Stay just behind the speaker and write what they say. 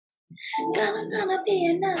Gonna be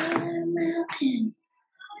another mountain.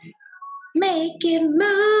 Make it move.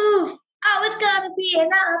 Oh, it's gonna be an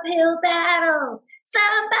uphill battle.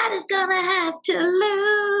 Somebody's gonna have to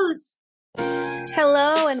lose.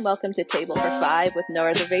 Hello and welcome to Table for Five with No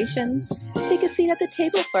Reservations. Take a seat at the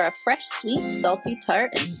table for a fresh, sweet, salty,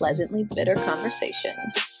 tart, and pleasantly bitter conversation.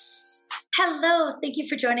 Hello, thank you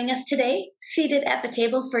for joining us today. Seated at the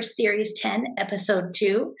table for Series 10, Episode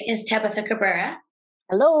 2 is Tabitha Cabrera.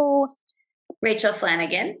 Hello. Rachel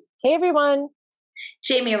Flanagan. Hey, everyone.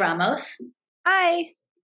 Jamie Ramos. Hi.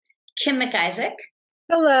 Kim McIsaac.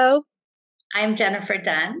 Hello. I'm Jennifer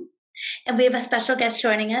Dunn. And we have a special guest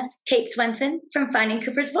joining us, Kate Swenson from Finding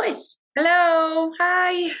Cooper's Voice. Hello.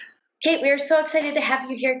 Hi. Kate, we are so excited to have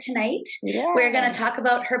you here tonight. Yeah. We're going to talk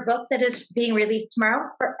about her book that is being released tomorrow,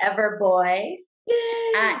 Forever Boy.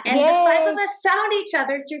 And Yay. the five of us found each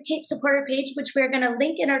other through Kate's supporter page, which we're going to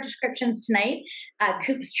link in our descriptions tonight,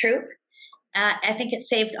 Coop's Troop. I think it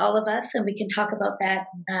saved all of us, and we can talk about that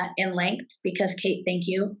in length because, Kate, thank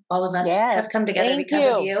you. All of us have come together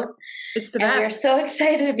because of you. It's the and best. we're so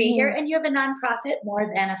excited to be here. And you have a nonprofit, More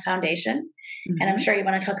Than a Foundation, and I'm sure you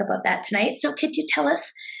want to talk about that tonight. So could you tell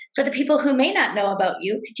us, for the people who may not know about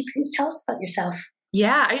you, could you please tell us about yourself?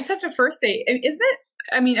 Yeah, I just have to first say, isn't it,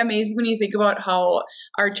 amazing when you think about how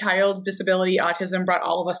our child's disability, autism, brought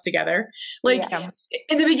all of us together? Like,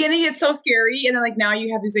 in the beginning, it's so scary. And then, like, now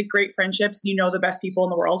you have these, like, great friendships. You know the best people in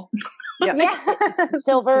the world.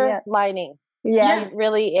 Silver lining. Yeah. It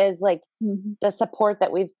really is like the support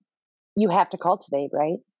that you have to cultivate,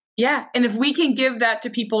 right? Yeah. And if we can give that to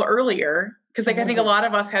people earlier, because, like, I think a lot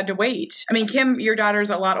of us had to wait. I mean, Kim, your daughter's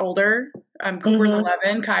a lot older. Cooper's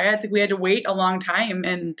 11. Kaya, it's like we had to wait a long time.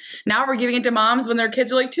 And now we're giving it to moms when their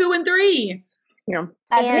kids are like 2 and 3. Yeah.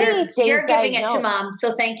 You're giving it to moms,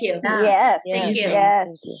 so thank you. Yes. Thank you.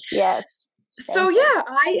 Yes. So, yeah,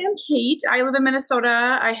 I am Kate. I live in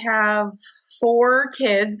Minnesota. I have 4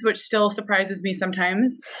 kids, which still surprises me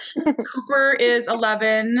sometimes. Cooper is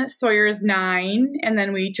 11, Sawyer is 9, and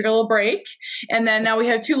then we took a little break. And then now we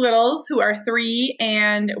have 2 littles who are 3,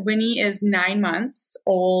 and Winnie is 9 months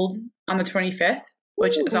old on the 25th,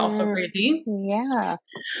 which is also crazy. Yeah.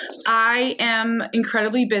 I am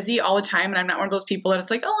incredibly busy all the time, and I'm not one of those people that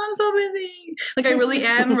it's like, oh, I'm so busy. Like, I really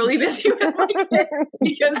am really busy with my kids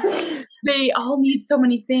because they all need so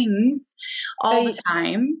many things all the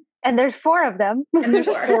time. And there's 4 of them. And there's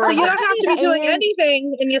 4 so you don't have to be doing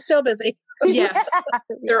anything and you're still busy. Yes.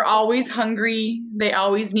 They're always hungry. They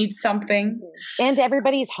always need something. And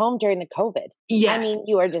everybody's home during the COVID. Yes. I mean,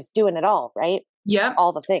 you are just doing it all, right? Yep.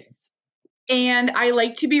 All the things. And I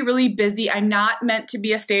like to be really busy. I'm not meant to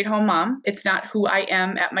be a stay-at-home mom. It's not who I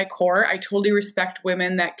am at my core. I totally respect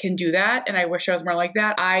women that can do that. And I wish I was more like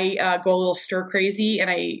that. I go a little stir crazy and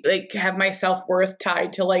I like have my self-worth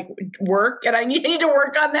tied to like work. And I need to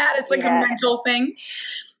work on that. It's like a mental thing.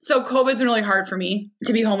 So COVID's been really hard for me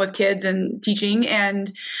to be home with kids and teaching.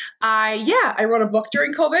 And I wrote a book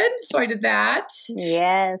during COVID. So I did that.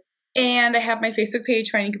 Yes. And I have my Facebook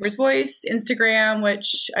page, Finding Cooper's Voice, Instagram,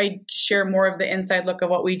 which I share more of the inside look of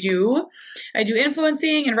what we do. I do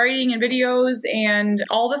influencing and writing and videos and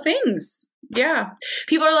all the things. Yeah.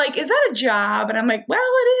 People are like, is that a job? And I'm like, well,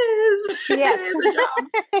 it is. Yes. It is a job.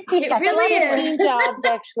 It really is. Team jobs,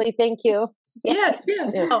 actually. Thank you. Yes.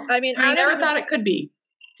 Oh, I never thought it could be.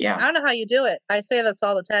 Yeah. I don't know how you do it. I say this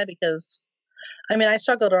all the time because I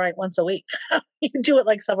struggle to write once a week. You do it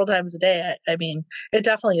like several times a day. I mean, it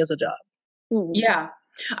definitely is a job. Yeah.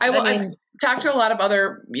 I talked to a lot of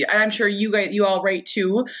other, and I'm sure you all write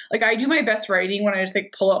too. Like I do my best writing when I just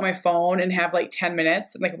like pull out my phone and have like 10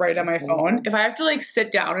 minutes and like write on my phone. If I have to like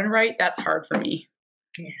sit down and write, that's hard for me.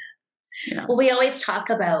 Yeah. Well, we always talk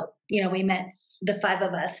about, we met the 5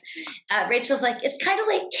 of us. Rachel's like, it's kind of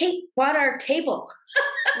like Kate bought our table.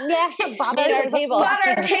 Yeah, bought our table. Bought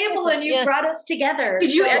our table and you brought us together.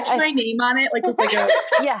 Did you etch my name on it? Like with like a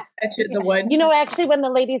etch it in the wood? Actually, when the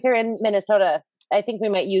ladies are in Minnesota, I think we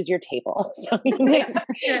might use your table. So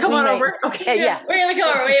come on over. Okay. Yeah. We're going to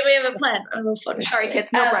come over. We have a plan. Sorry,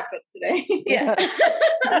 kids, no breakfast today. Yeah.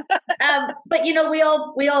 But, we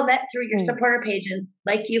all met through your supporter page. And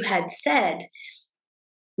like you had said,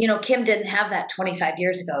 Kim didn't have that 25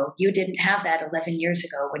 years ago. You didn't have that 11 years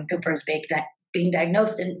ago when Cooper was being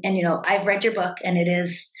diagnosed. And I've read your book and it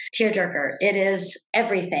is tearjerker. It is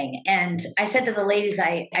everything. And I said to the ladies,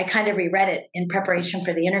 I kind of reread it in preparation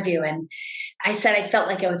for the interview. And I said, I felt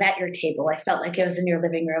like I was at your table. I felt like I was in your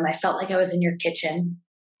living room. I felt like I was in your kitchen.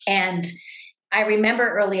 And I remember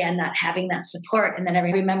early on not having that support. And then I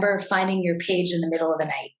remember finding your page in the middle of the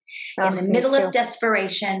night in the middle of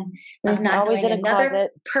desperation of not always knowing in a another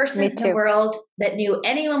closet. person in the world that knew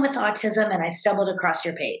anyone with autism, and I stumbled across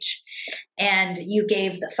your page. And you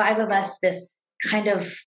gave the 5 of us this kind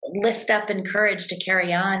of lift up and courage to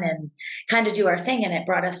carry on and kind of do our thing, and it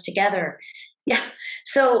brought us together. Yeah.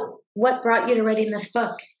 So what brought you to writing this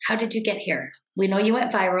book? How did you get here? We know you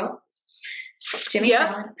went viral. Jimmy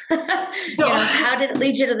Fallon. How did it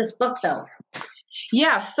lead you to this book, though?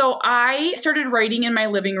 Yeah, so I started writing in my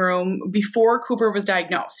living room before Cooper was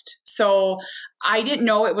diagnosed. So I didn't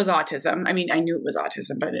know it was autism. I mean, I knew it was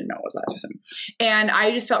autism, but I didn't know it was autism. And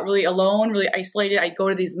I just felt really alone, really isolated. I'd go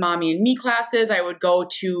to these mommy and me classes. I would go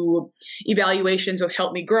to evaluations with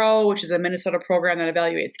Help Me Grow, which is a Minnesota program that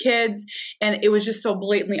evaluates kids. And it was just so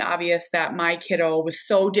blatantly obvious that my kiddo was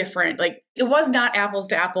so different. Like, it was not apples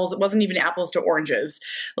to apples. It wasn't even apples to oranges.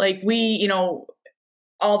 Like,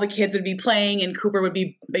 all the kids would be playing and Cooper would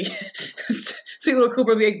be, like, sweet little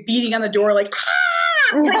Cooper would be like beating on the door, like,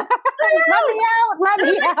 like, let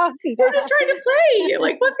me out. We're just trying to play.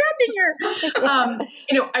 Like, what's happening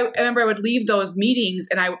here? I remember I would leave those meetings,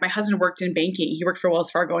 and my husband worked in banking. He worked for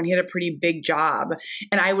Wells Fargo, and he had a pretty big job.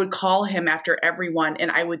 And I would call him after everyone,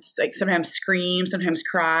 and I would like sometimes scream, sometimes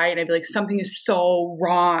cry, and I'd be like, something is so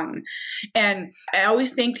wrong. And I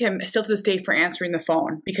always thanked him still to this day for answering the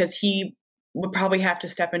phone, because he would probably have to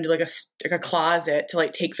step into like a closet to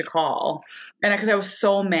like take the call. And because I was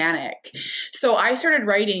so manic. So I started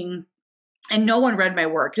writing, and no one read my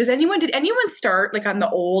work. Did anyone start like on the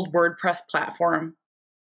old WordPress platform?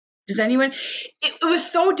 Does anyone? It was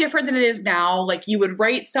so different than it is now. Like, you would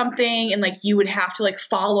write something and like you would have to like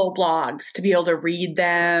follow blogs to be able to read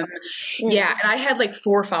them. Yeah. And I had like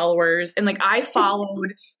 4 followers, and like I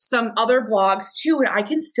followed some other blogs too. And I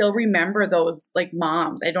can still remember those like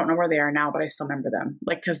moms. I don't know where they are now, but I still remember them,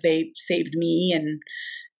 like, because they saved me and,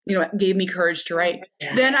 gave me courage to write.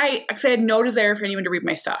 Yeah. Then I had no desire for anyone to read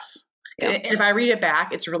my stuff. Yeah. And if I read it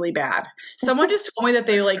back, it's really bad. Someone just told me that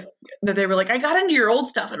they were like, I got into your old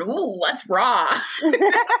stuff, and that's raw.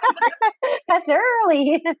 That's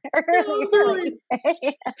early.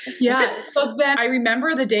 Yeah. So then I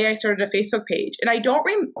remember the day I started a Facebook page, and I don't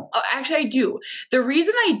actually I do. The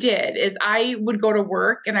reason I did is I would go to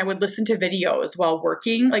work and I would listen to videos while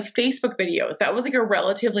working, like Facebook videos. That was like a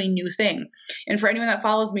relatively new thing. And for anyone that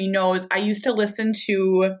follows me knows, I used to listen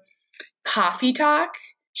to Coffee Talk.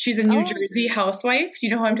 She's a New Jersey housewife. Do you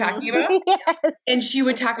know who I'm talking about? Yes. And she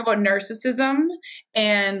would talk about narcissism,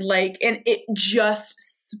 and it just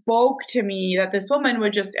spoke to me that this woman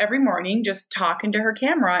would just every morning just talk into her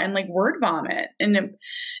camera and like word vomit. And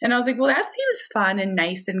I was like, well, that seems fun and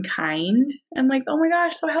nice and kind. And like, oh my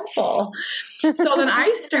gosh, so helpful. So then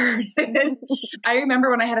I started, I remember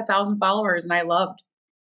when I had 1,000 followers, and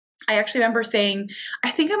I actually remember saying,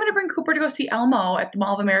 I think I'm going to bring Cooper to go see Elmo at the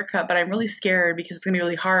Mall of America, but I'm really scared because it's going to be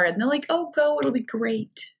really hard. And they're like, oh, go. It'll be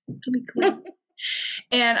great. It'll be great.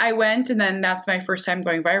 And I went, and then that's my first time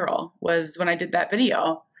going viral, was when I did that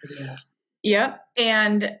video. Yeah. Yep.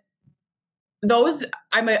 And those,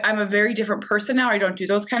 I'm a very different person now. I don't do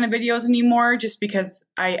those kind of videos anymore, just because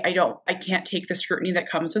I can't take the scrutiny that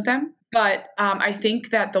comes with them. But I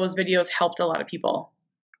think that those videos helped a lot of people.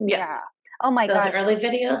 Yes. Yeah. Oh my gosh. Those early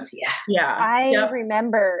videos? Yeah. Yeah. I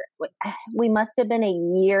remember we must have been a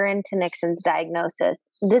year into Nixon's diagnosis.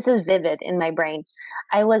 This is vivid in my brain.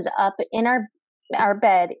 I was up in our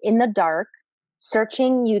bed in the dark,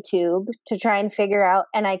 searching YouTube to try and figure out,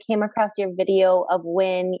 and I came across your video of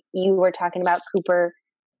when you were talking about Cooper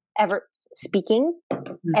ever speaking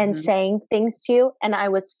and saying things to you, and I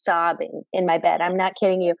was sobbing in my bed. I'm not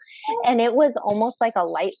kidding you. And it was almost like a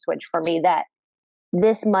light switch for me that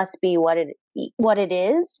this must be what it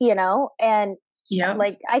is, and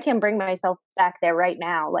like I can bring myself back there right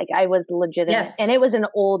now. Like, I was legitimate. Yes. And it was an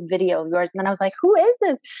old video of yours. And then I was like, who is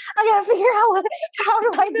this? I got to figure out how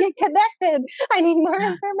do I get connected? I need more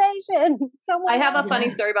information. I have a funny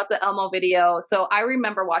story about the Elmo video. So I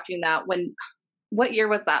remember watching that what year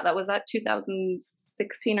was that? Was that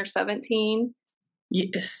 2016 or 17?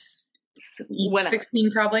 Yes.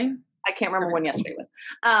 16 probably. I can't remember when yesterday was.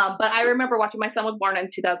 But I remember watching, my son was born in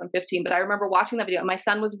 2015, but I remember watching that video, and my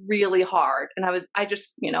son was really hard. And I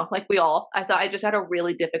just, like we all, I thought I just had a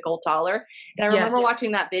really difficult toddler. And I remember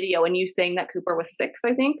watching that video and you saying that Cooper was 6,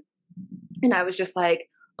 I think. And I was just like,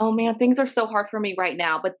 oh man, things are so hard for me right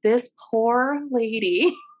now. But this poor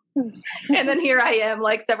lady. And then here I am,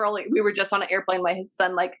 like we were just on an airplane. My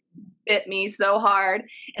son like bit me so hard.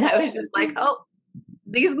 And I was just like, oh,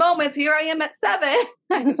 these moments, here I am at 7.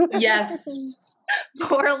 Yes.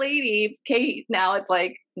 Poor lady, Kate. Now it's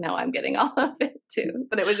like, no, I'm getting all of it too.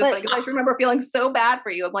 But it was just I just remember feeling so bad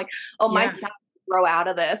for you. I'm like, oh, my son grow out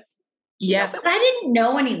of this. Yes. I didn't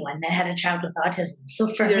know anyone that had a child with autism. So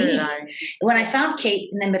for Neither me, did I. when I found Kate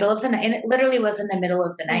in the middle of the night, and it literally was in the middle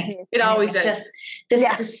of the night, It and always was is. just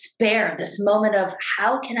this despair, this moment of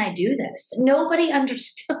how can I do this? Nobody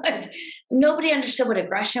understood. Nobody understood what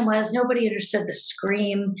aggression was. Nobody understood the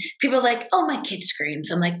scream. People were like, oh, my kid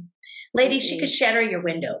screams. I'm like, lady, she could shatter your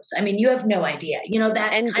windows. I mean, you have no idea. You know,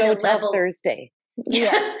 that And kind go of till level. Thursday.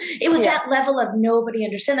 Yeah. It was that level of nobody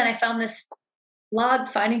understood. Then I found this blog,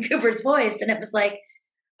 Finding Cooper's Voice, and it was like,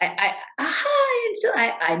 I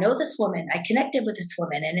know this woman. I connected with this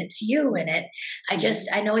woman, and it's you. And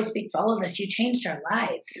I know I speak for all of us. You changed our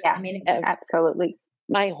lives. Yeah, I mean, absolutely.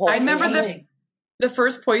 My whole I remember changing. the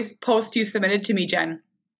first post you submitted to me, Jen.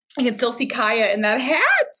 I can still see Kaya in that hat.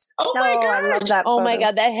 Oh my I god! love that. Oh my photo.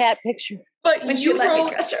 God, that hat picture. But when she you let me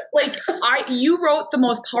wrote, dress her. like you wrote the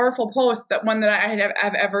most powerful post, that one that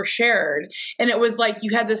I've ever shared, and it was like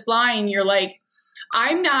you had this line. You're like,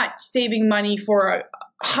 I'm not saving money for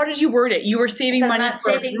how did you word it? You were saving money. I'm not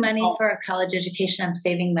saving money for a college education. I'm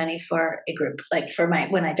saving money for a group, like for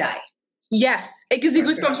when I die. Yes, it gives me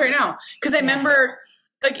goosebumps right now because I remember,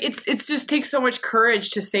 like, it's just takes so much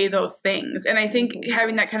courage to say those things, and I think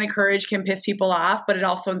having that kind of courage can piss people off, but it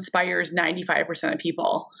also inspires 95% of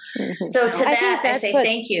people. So to that, I say what,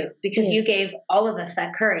 thank you, because you gave all of us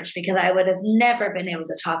that courage, because I would have never been able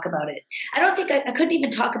to talk about it. I don't think I couldn't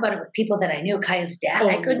even talk about it with people that I knew. Kaya's dad,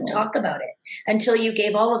 I couldn't talk about it until you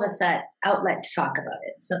gave all of us that outlet to talk about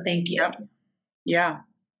it. So thank you. Yeah.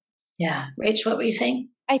 Rach, what were you saying?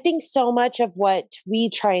 I think so much of what we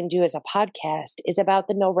try and do as a podcast is about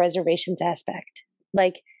the no reservations aspect.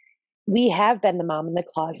 Like, we have been the mom in the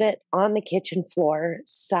closet on the kitchen floor,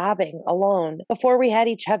 sobbing alone before we had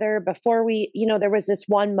each other, before we, there was this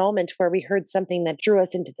one moment where we heard something that drew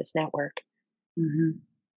us into this network. Mm-hmm.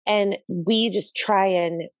 And we just try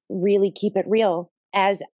and really keep it real,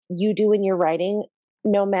 as you do in your writing,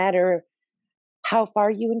 no matter how far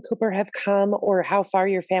you and Cooper have come or how far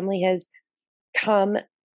your family has come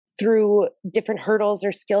through different hurdles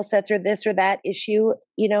or skill sets or this or that issue.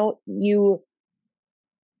 You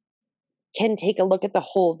can take a look at the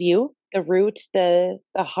whole view, the root, the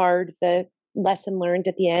hard, the lesson learned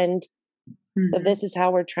at the end. But this is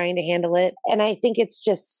how we're trying to handle it. And I think it's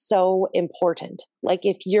just so important. Like,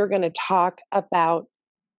 if you're going to talk about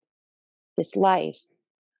this life,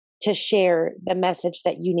 to share the message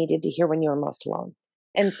that you needed to hear when you were most alone.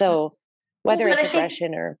 And so whether it's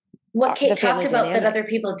aggression or what Kate the talked family about dynamic. that other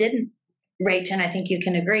people didn't, Rach, and I think you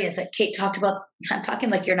can agree, is that Kate talked about, I'm talking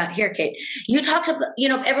like you're not here, Kate. You talked about,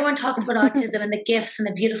 everyone talks about autism and the gifts and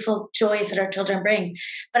the beautiful joys that our children bring.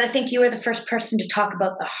 But I think you were the first person to talk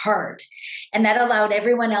about the hard. And that allowed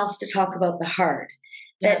everyone else to talk about the hard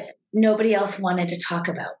that nobody else wanted to talk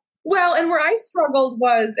about. Well, and where I struggled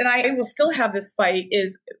was, and I will still have this fight,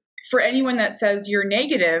 is for anyone that says you're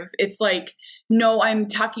negative, it's like, no, I'm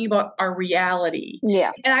talking about our reality.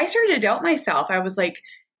 Yeah. And I started to doubt myself. I was like,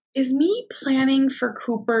 is me planning for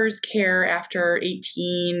Cooper's care after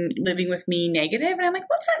 18 living with me negative? And I'm like,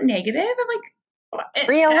 what's not negative? I'm like,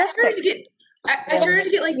 realistic. I started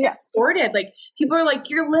to get like distorted. Like, people are like,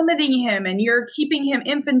 you're limiting him and you're keeping him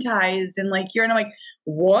infantized, and like and I'm like,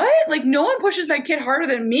 what? Like, no one pushes that kid harder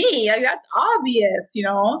than me. Like, that's obvious,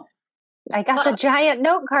 I got the giant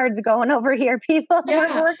note cards going over here, people.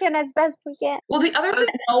 We're working as best we can. Well, the other thing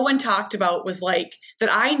no one talked about was like, that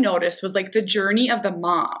I noticed was like the journey of the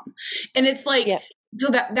mom. And it's like,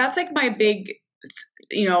 so that's like my big,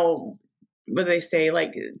 what do they say?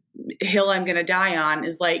 Like, hill I'm going to die on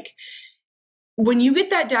is like, when you get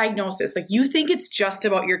that diagnosis, like, you think it's just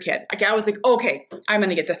about your kid. Like, I was like, okay, I'm going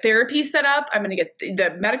to get the therapy set up. I'm going to get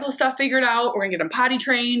the medical stuff figured out. We're going to get him potty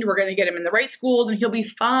trained. We're going to get him in the right schools, and he'll be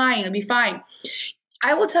fine. He'll be fine.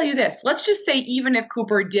 I will tell you this. Let's just say, even if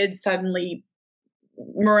Cooper did suddenly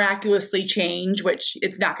miraculously change, which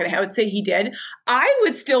it's not going to, I would say he did, I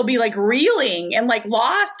would still be like reeling and like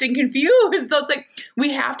lost and confused. So it's like,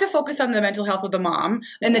 we have to focus on the mental health of the mom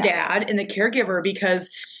and the dad and the caregiver, because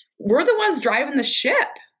we're the ones driving the ship.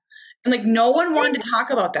 And like, no one wanted to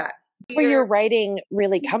talk about that. Where your writing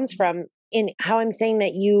really comes from, in how I'm saying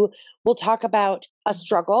that you will talk about a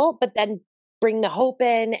struggle, but then bring the hope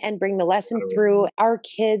in and bring the lesson through. Our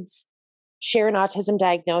kids share an autism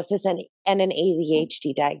diagnosis and an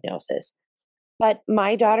ADHD diagnosis. But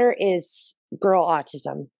my daughter is girl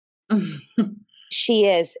autism. She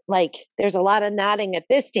is, like, there's a lot of nodding at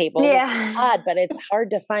this table. Yeah. Odd, but it's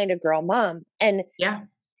hard to find a girl mom. And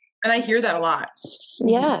and I hear that a lot.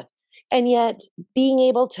 Yeah. And yet being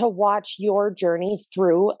able to watch your journey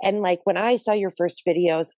through, and like, when I saw your first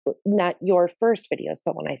videos, not your first videos,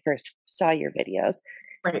 but when I first saw your videos,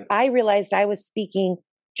 Right. I realized I was speaking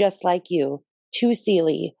just like you to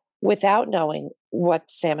Celie without knowing what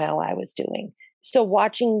Sam-L I was doing. So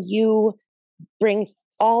watching you bring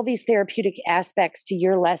all these therapeutic aspects to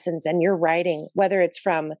your lessons and your writing, whether it's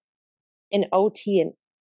from an OT and,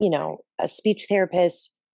 a speech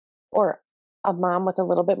therapist or a mom with a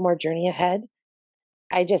little bit more journey ahead,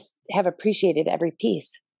 I just have appreciated every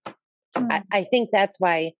piece. I think that's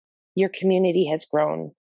why your community has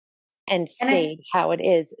grown and stayed how it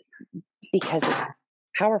is, because it's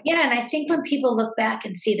powerful. Yeah, and I think when people look back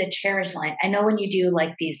and see the chairs line, I know when you do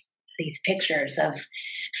like these pictures of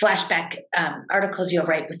flashback articles you'll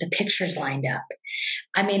write with the pictures lined up.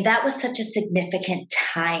 I mean, that was such a significant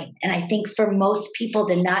time. And I think for most people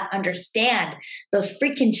to not understand those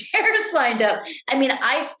freaking chairs lined up. I mean,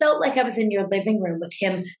 I felt like I was in your living room with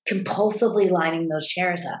him compulsively lining those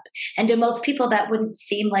chairs up. And to most people, that wouldn't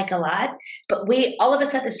seem like a lot. But all of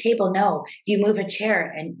us at this table know you move a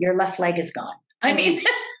chair and your left leg is gone. I mean,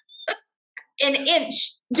 an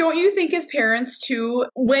inch. Don't you think as parents too,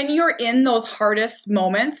 when you're in those hardest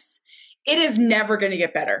moments, it is never going to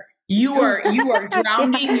get better. You are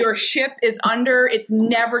drowning. Your ship is under. It's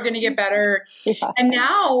never going to get better. Yeah. And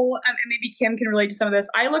now, maybe Kim can relate to some of this.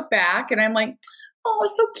 I look back and I'm like, oh,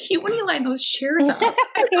 it's so cute when he lined those chairs up.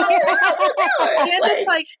 It's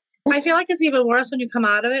like, I feel like it's even worse when you come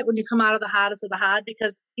out of it, when you come out of the hardest of the hard,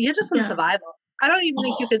 because you're just in survival. I don't even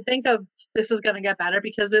think you can think of this is going to get better,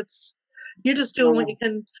 because you're just doing what you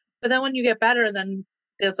can. But then when you get better, and then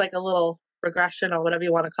there's like a little regression or whatever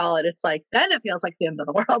you want to call it, it's like, then it feels like the end of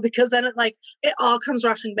the world, because then it all comes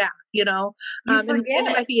rushing back, and it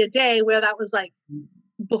might be a day where that was like,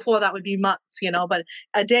 before that would be months, but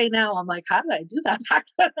a day now I'm like, how did I do that back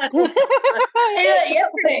then?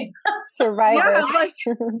 Yesterday. Survivor.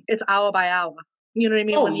 Yeah, it's hour by hour. You know what I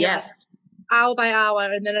mean? Oh, yes. Hour by hour,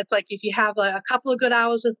 and then it's like if you have like a couple of good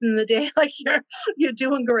hours within the day, like you're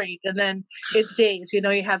doing great, and then it's days. You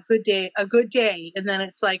have a good day, and then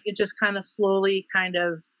it's like it just kind of slowly kind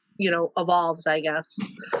of evolves, I guess.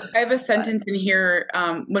 I have a sentence in here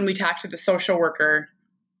when we talked to the social worker,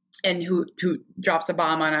 and who drops a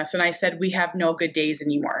bomb on us, and I said we have no good days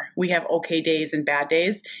anymore. We have okay days and bad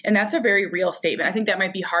days, and that's a very real statement. I think that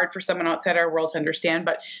might be hard for someone outside our world to understand,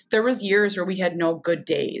 but there was years where we had no good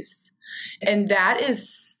days. And that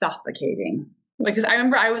is suffocating. Because I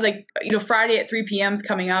remember I was like, Friday at 3 p.m. is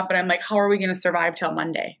coming up, and I'm like, how are we going to survive till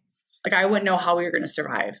Monday? Like, I wouldn't know how we were going to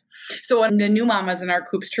survive. So when the new mamas in our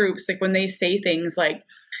Coops troops, like when they say things like,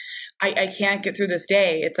 I can't get through this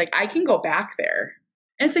day, it's like, I can go back there.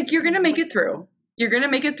 And it's like, you're going to make it through. You're going to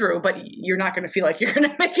make it through, but you're not going to feel like you're going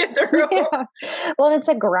to make it through. Yeah. Well, it's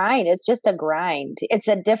a grind. It's just a grind. It's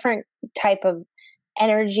a different type of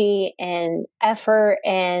energy and effort,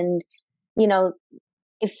 and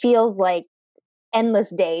it feels like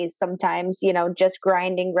endless days sometimes, just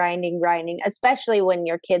grinding, especially when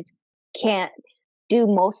your kids can't do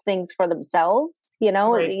most things for themselves.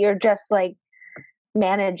 Right. You're just like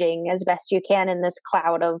managing as best you can in this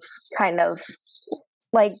cloud of kind of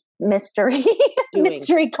like mystery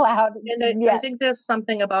cloud. And I think there's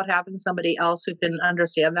something about having somebody else who can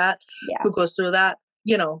understand that, who goes through that.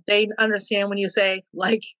 They understand when you say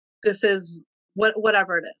like, this is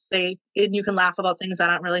whatever it is. And you can laugh about things that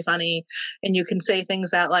aren't really funny, and you can say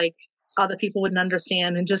things that like other people wouldn't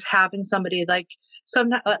understand, and just having somebody like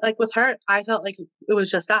with her, I felt like it was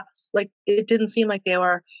just us. Like it didn't seem like they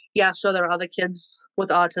were, sure there were other kids with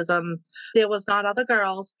autism. There was not other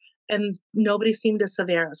girls, and nobody seemed as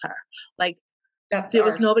severe as her. Like there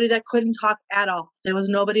was nobody that couldn't talk at all. There was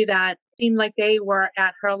nobody that seemed like they were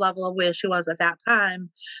at her level of where she was at that time.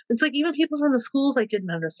 It's like even people from the schools like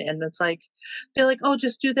didn't understand. It's like they're like, oh,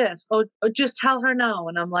 just do this. Oh, just tell her no.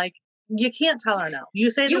 And I'm like, you can't tell her no.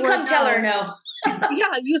 You say the word no. You come tell her no.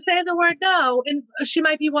 Yeah, you say the word no, and she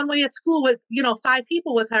might be one way at school with 5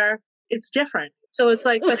 people with her. It's different. So it's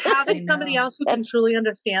like, but having somebody else who can truly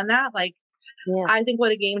understand that, like. Yeah. I think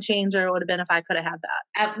what a game changer it would have been if I could have had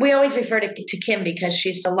that. We always refer to Kim because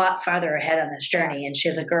she's a lot farther ahead on this journey, and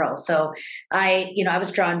she's a girl. So I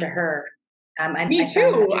was drawn to her. Me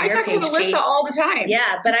too. I talk to Melissa all the time.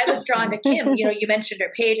 Yeah, but I was drawn to Kim. You mentioned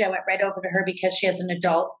her page. I went right over to her because she's an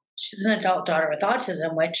adult daughter with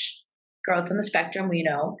autism, which girls on the spectrum,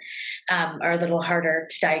 are a little harder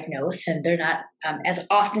to diagnose, and they're not as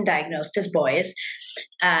often diagnosed as boys.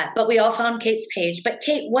 But we all found Kate's page. But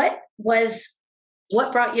Kate, what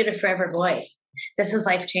brought you to Forever Boy? This is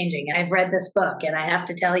life-changing. And I've read this book, and I have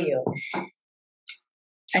to tell you,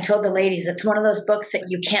 I told the ladies, it's one of those books that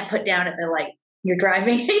you can't put down at the light. You're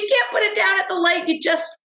driving, you can't put it down at the light. You just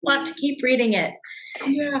want to keep reading it.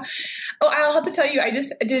 Yeah. Oh, I'll have to tell you, I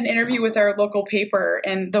just did an interview with our local paper,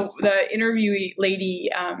 and the interviewee lady,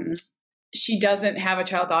 she doesn't have a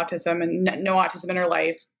child with autism and no autism in her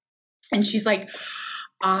life. And she's like,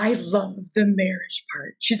 I love the marriage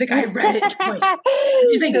part. She's like, I read it twice.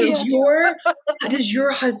 She's like, does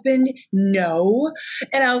your husband know?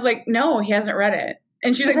 And I was like, no, he hasn't read it.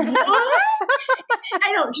 And she's like, what?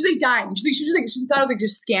 I know. She's like dying. She thought it was like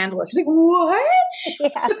just scandalous. She's like, what?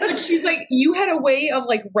 Yeah. But she's like, you had a way of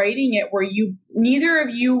like writing it where neither of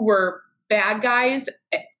you were bad guys.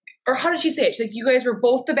 Or how did she say it? She's like, you guys were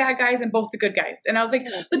both the bad guys and both the good guys. And I was like,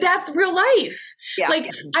 but that's real life. Yeah.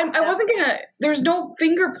 Like, I wasn't there's no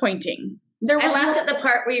finger pointing. I laughed at the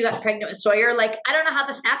part where you got pregnant with Sawyer. Like, I don't know how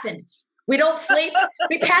this happened. We don't sleep.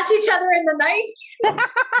 We pass each other in the night.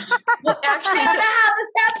 Well, actually, I don't know how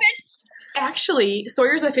this happened. Actually,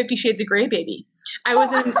 Sawyer's a 50 Shades of Grey baby. I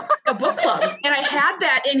was in a book club and I had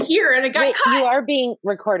that in here and it got cut. You are being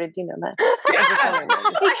recorded. Do you know that? Yeah.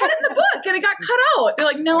 I had it in the book and it got cut out. They're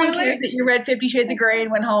like, no one cares that you read 50 Shades of Grey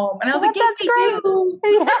and went home. And I was like, yes, that's great.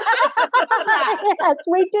 Yes,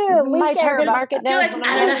 we do. My target market knows. Like,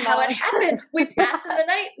 I don't know how it happened. We pass in the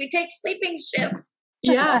night. We take sleeping shifts.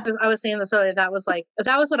 Yeah. I was saying this earlier. That was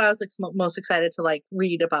what I was most excited to like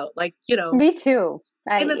read about. Like, me too.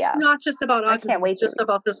 And it's not just about autism. I can't wait. Just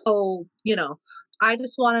about this whole, I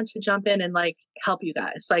just wanted to jump in and like help you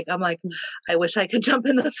guys. Like, I'm like, I wish I could jump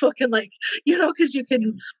in this book and like, because you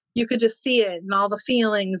could just see it and all the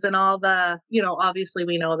feelings and all the, obviously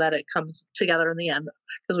we know that it comes together in the end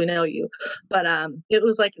because we know you. But it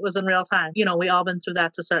was in real time. We all been through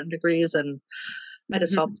that to certain degrees, and I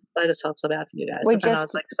just felt so bad for you guys. I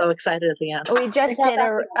was like so excited at the end. We just did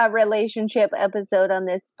a relationship episode on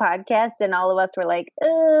this podcast, and all of us were like,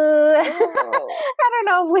 I don't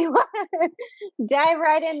know if we want to dive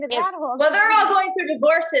right into that whole. Well, they're all going through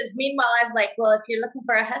divorces. Meanwhile, I'm like, well, if you're looking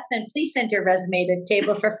for a husband, please send your resume to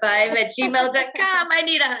tablefor5@gmail.com. I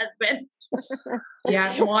need a husband.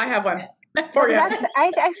 Yeah, well, I have one for you.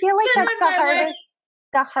 I feel like that's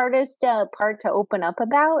the hardest part to open up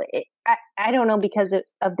about. I don't know, because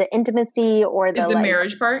of the intimacy or the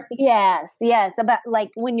marriage part. Yes, about like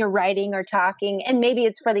when you're writing or talking, and maybe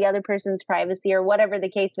it's for the other person's privacy or whatever the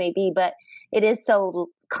case may be, but it is so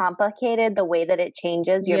complicated the way that it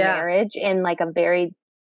changes your marriage in like a very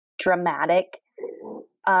dramatic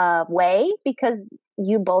way, because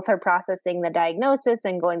you both are processing the diagnosis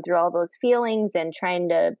and going through all those feelings and trying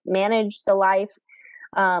to manage the life.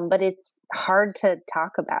 But it's hard to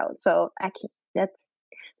talk about. So that's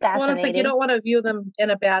fascinating. Well, it's like you don't want to view them in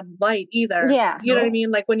a bad light either. Yeah. You know what I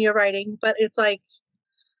mean? Like when you're writing, but it's like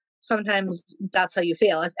sometimes that's how you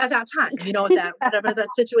feel at that time, whatever that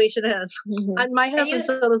situation is. Mm-hmm. And my husband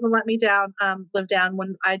still doesn't let me live down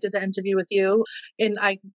when I did the interview with you. And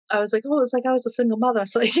I was like, it's like I was a single mother.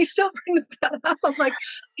 So he still brings that up. I'm like,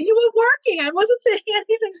 you were working. I wasn't saying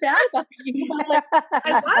anything bad about you. Like,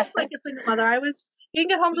 I was like a single mother. You can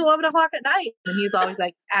get home to 11 o'clock at night. And he's always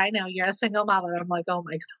like, I know, you're a single mother. I'm like, oh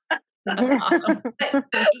my God. That's awesome.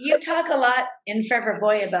 But you talk a lot in Forever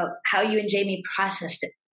Boy about how you and Jamie processed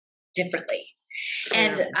it differently.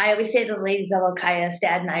 And I always say to the ladies of Elkias,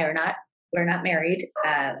 Dad and I we're not married.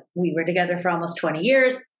 We were together for almost 20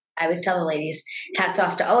 years. I always tell the ladies, hats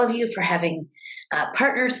off to all of you for having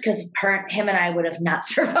partners, because him and I would have not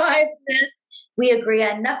survived this. We agree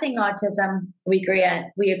on nothing autism. We agree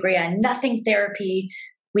on nothing therapy.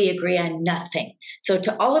 We agree on nothing. So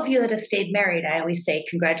to all of you that have stayed married, I always say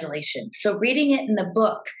congratulations. So reading it in the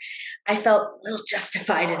book, I felt a little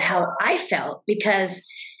justified in how I felt, because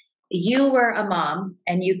you were a mom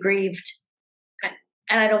and you grieved.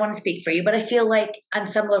 And I don't want to speak for you, but I feel like on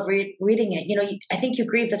some level reading it, I think you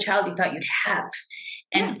grieved the child you thought you'd have.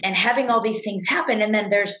 And having all these things happen. And then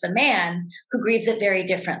there's the man who grieves it very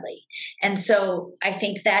differently. And so I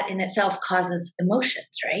think that in itself causes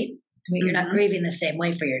emotions, right? I mean, you're not grieving the same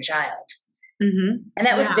way for your child. Mm-hmm. And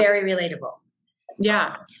that was very relatable.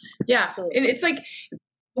 Yeah. Yeah. And it's like,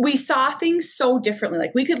 we saw things so differently.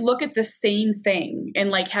 Like we could look at the same thing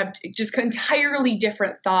and like have just entirely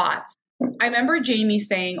different thoughts. I remember Jamie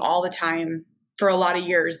saying all the time for a lot of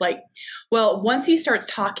years, like, well, once he starts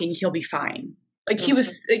talking, he'll be fine. Like he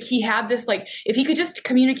was like, he had this, like, if he could just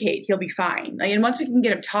communicate, he'll be fine. Like, and once we can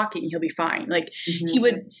get him talking, he'll be fine. Like he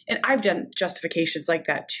would, and I've done justifications like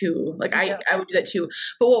that too. Like I would do that too.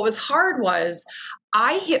 But what was hard was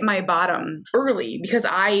I hit my bottom early because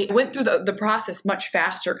I went through the process much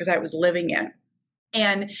faster because I was living it.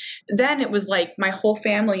 And then it was like my whole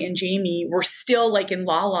family and Jamie were still like in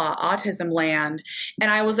la autism land. And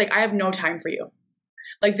I was like, I have no time for you.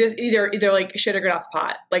 Like this, either like shit or get off the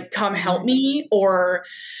pot, like come help me,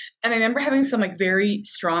 and I remember having some like very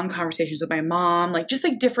strong conversations with my mom, like just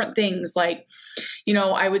like different things. Like, you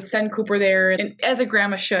know, I would send Cooper there, and as a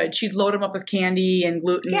grandma should, she'd load him up with candy and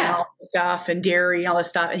gluten and all this stuff and dairy and all this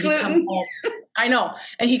stuff. And he'd come home. I know.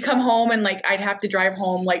 And he'd come home and like, I'd have to drive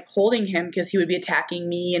home, like holding him because he would be attacking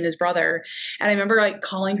me and his brother. And I remember like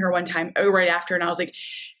calling her one time right after, and I was like,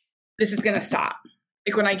 this is going to stop.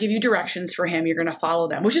 Like when I give you directions for him, you're going to follow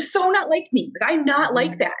them, which is so not like me. Like I'm not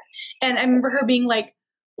like that. And I remember her being like,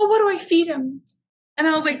 well, what do I feed him? And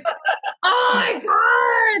I was like, oh my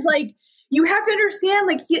God, like you have to understand,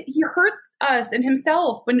 like he hurts us and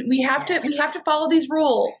himself when we have to follow these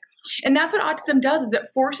rules. And that's what autism does, is it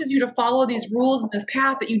forces you to follow these rules and this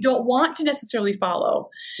path that you don't want to necessarily follow.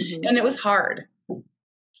 And it was hard.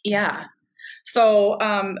 Yeah. So,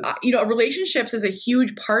 you know, relationships is a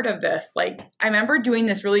huge part of this. Like, I remember doing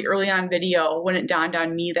this really early on video when it dawned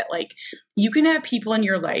on me that, like, you can have people in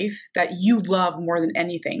your life that you love more than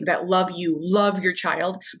anything, that love you, love your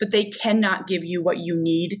child, but they cannot give you what you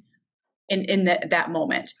need in that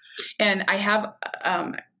moment. And I have,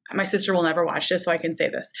 my sister will never watch this, so I can say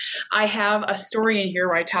this. I have a story in here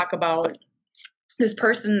where I talk about this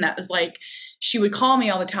person that was like, she would call me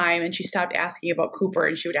all the time and she stopped asking about Cooper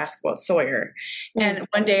and she would ask about Sawyer. And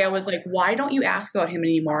one day I was like, why don't you ask about him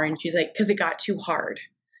anymore? And she's like, because it got too hard.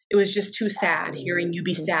 It was just too sad hearing you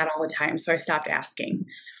be sad all the time. So I stopped asking.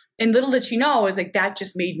 And little did she know, is like, that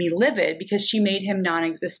just made me livid because she made him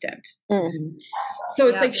non-existent. So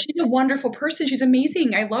it's like, she's a wonderful person. She's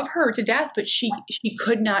amazing. I love her to death, but she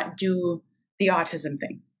could not do the autism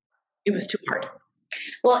thing. It was too hard.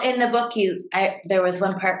 Well, in the book, there was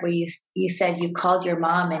one part where you said you called your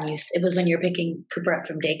mom, and it was when you were picking Cooper up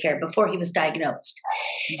from daycare before he was diagnosed,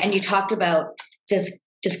 and you talked about, does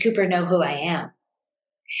Cooper know who I am?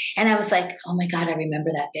 And I was like, oh my God, I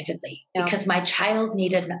remember that vividly because my child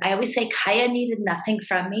I always say Kaya needed nothing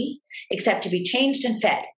from me except to be changed and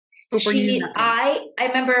fed. I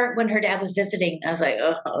remember when her dad was visiting, I was like,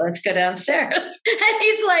 oh, let's go downstairs. And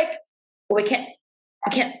he's like, well, we can't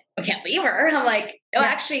leave her. I'm like, oh,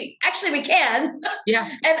 actually we can. Yeah.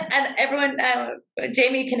 And everyone,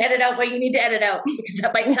 Jamie, can edit out what you need to edit out because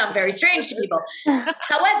that might sound very strange to people.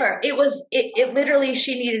 However, it literally,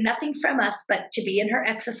 she needed nothing from us but to be in her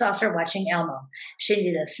exosaucer watching Elmo. She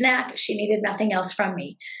needed a snack. She needed nothing else from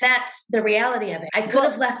me. That's the reality of it. I could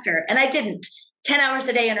have left her, and I didn't. 10 hours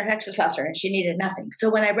a day in her exosaucer, and she needed nothing. So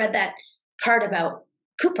when I read that part about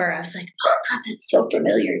Cooper, I was like, oh God, that's so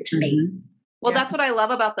familiar to me. Well, that's what I love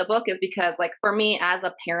about the book, is because, like, for me as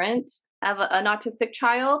a parent of an autistic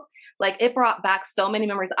child, like, it brought back so many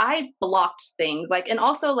memories. I blocked things, like, and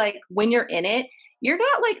also, like, when you're in it, you're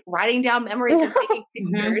not like writing down memories and taking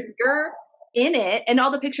pictures. You're in it, and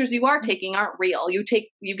all the pictures you are taking aren't real.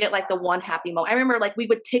 You get like the one happy moment. I remember, like, we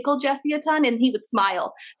would tickle Jesse a ton and he would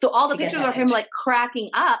smile. So all the pictures are him like cracking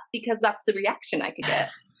up because that's the reaction I could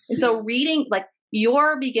get. And so reading, like,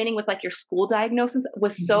 your beginning with like your school diagnosis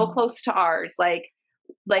was so close to ours, like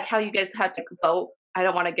how you guys had to vote. I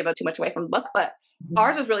don't want to give too much away from the book, but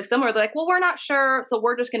ours was really similar. They're like, well, we're not sure, so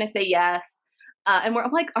we're just going to say yes. And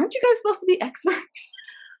I'm like, aren't you guys supposed to be experts?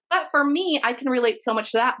 But for me, I can relate so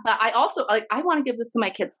much to that. But I also, like, I want to give this to my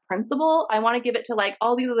kid's principal. I want to give it to like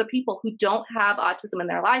all these other people who don't have autism in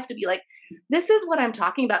their life, to be like, this is what I'm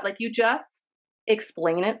talking about. Like, you just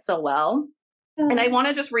explain it so well. And I want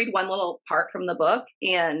to just read one little part from the book.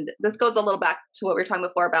 And this goes a little back to what we were talking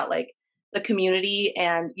before about like the community.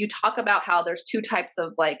 And you talk about how there's two types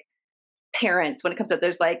of like parents when it comes to,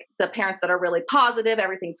 there's like the parents that are really positive,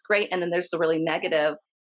 everything's great. And then there's the really negative.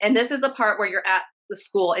 And this is a part where you're at the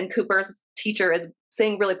school and Cooper's teacher is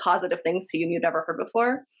saying really positive things to you and you've never heard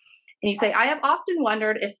before. And you say, I have often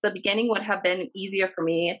wondered if the beginning would have been easier for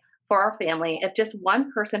me, for our family, if just one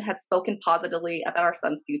person had spoken positively about our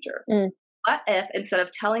son's future. What if, instead of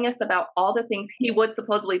telling us about all the things he would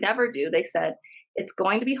supposedly never do, they said, it's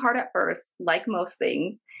going to be hard at first, like most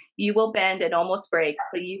things. You will bend and almost break,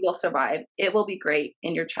 but you will survive. It will be great,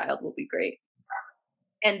 and your child will be great.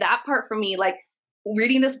 And that part for me, like,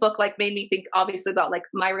 reading this book, like, made me think obviously about like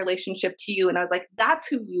my relationship to you. And I was like, that's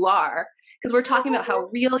who you are. Because we're talking about how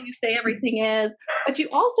real you say everything is, but you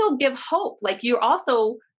also give hope. Like, you're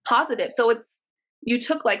also positive. So you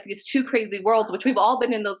took like these two crazy worlds, which we've all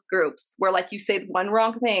been in those groups where like you say one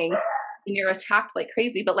wrong thing and you're attacked like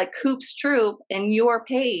crazy. But like Coop's Troop and your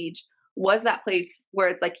page was that place where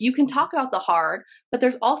it's like, you can talk about the hard, but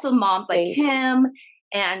there's also moms like Kim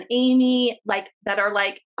and Amy, like, that are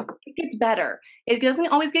like, it gets better. It doesn't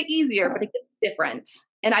always get easier, but it gets different.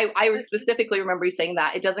 And I specifically remember you saying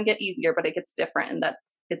that it doesn't get easier, but it gets different. And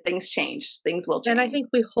things change. Things will change. And I think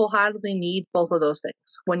we wholeheartedly need both of those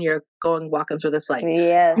things when you're walking through this life.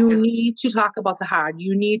 Yes. You need to talk about the hard.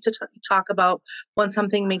 You need to talk about when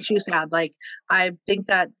something makes you sad. Like, I think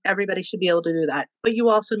that everybody should be able to do that. But you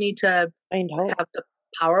also need to have the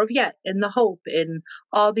power of yet and the hope and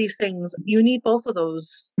all these things. You need both of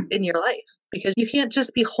those in your life, because you can't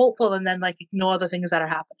just be hopeful and then like ignore the things that are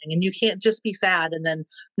happening, and you can't just be sad and then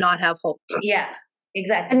not have hope. Yeah,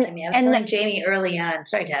 exactly. Timmy. I was telling Jamie early on,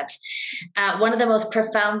 sorry, Debs, one of the most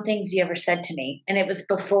profound things you ever said to me, and it was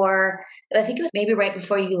before, I think it was maybe right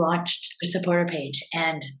before you launched the supporter page,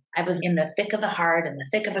 and I was in the thick of the heart and the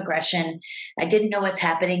thick of aggression. I didn't know what's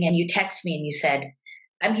happening, and you text me and you said,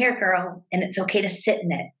 "I'm here, girl, and it's okay to sit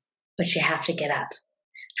in it, but you have to get up."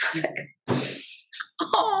 I was like,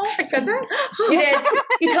 oh, I said that? You did.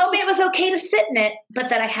 You told me it was okay to sit in it, but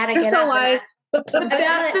that I had to get up. Wise. That's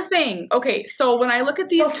the thing. Okay, so when I look at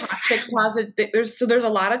these there's a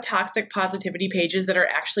lot of toxic positivity pages that are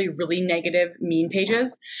actually really negative, mean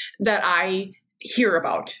pages that I hear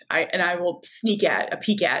about. I will a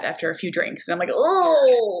peek at after a few drinks, and I'm like,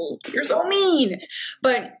 oh, you're so mean.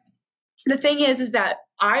 But the thing is that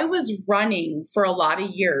I was running for a lot of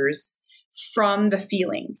years from the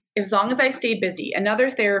feelings. As long as I stay busy, another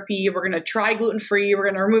therapy, we're going to try gluten-free, we're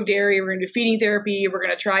going to remove dairy, we're going to do feeding therapy, we're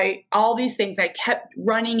going to try all these things. I kept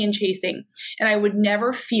running and chasing, and I would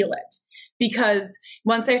never feel it, because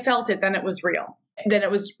once I felt it, then it was real. Then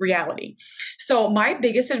it was reality. So my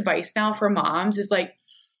biggest advice now for moms is like,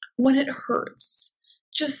 when it hurts,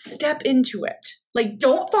 just step into it. Like,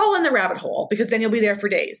 don't fall in the rabbit hole, because then you'll be there for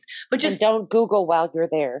days. But just don't Google while you're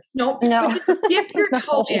there. No. Dip your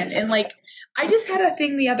toe in. And like, I just had a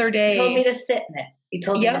thing the other day. You told me to sit in it. You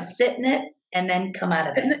told me to sit in it and then come out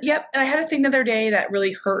of it. And I had a thing the other day that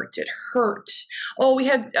really hurt. It hurt. Oh, we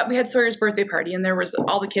had Sawyer's birthday party, and there was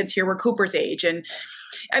all the kids here were Cooper's age, and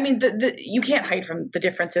I mean, you can't hide from the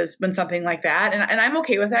differences when something like that. And I'm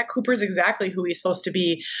okay with that. Cooper's exactly who he's supposed to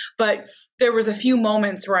be. But there was a few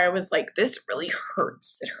moments where I was like, this really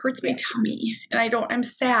hurts. It hurts my tummy. And I'm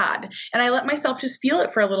sad. And I let myself just feel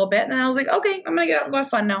it for a little bit. And then I was like, okay, I'm going to get out and go have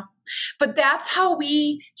fun now. But that's how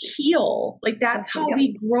we heal. Like, that's how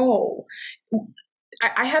we grow.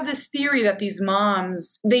 I have this theory that these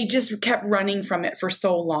moms, they just kept running from it for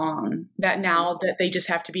so long that now that they just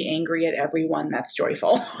have to be angry at everyone that's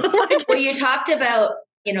joyful. Well, you talked about,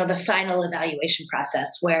 the final evaluation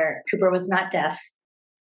process where Cooper was not deaf,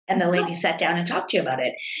 and the lady sat down and talked to you about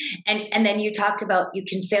it. And then you talked about you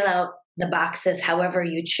can fill out the boxes however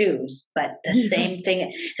you choose, but the same thing.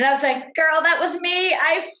 And I was like, girl, that was me.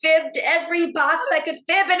 I fibbed every box I could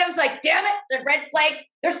fib. And I was like, damn it, the red flags,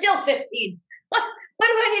 they're still 15. What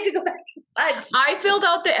do I need to go back and fudge? I filled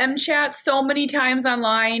out the MChat so many times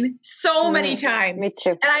online, many times. Me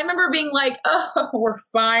too. And I remember being like, oh, we're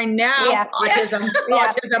fine now. Yeah. Autism.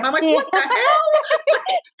 Yeah. Autism. I'm like, what the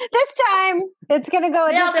hell? This time, it's going to go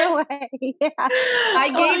a different way. Yeah. I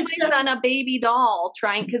gave my son a baby doll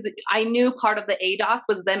because I knew part of the ADOS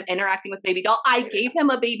was them interacting with baby doll. I gave him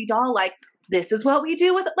a baby doll, like, this is what we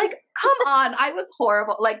do with it. Like, come on. I was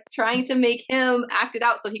horrible. Like, trying to make him act it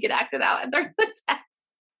out so he could act it out during the test.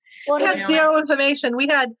 Well, we had zero information. We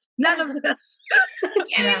had none of this. The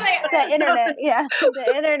internet. Yeah.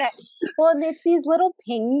 The internet. Well, it's these little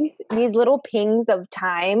pings of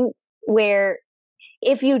time where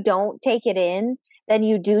if you don't take it in, then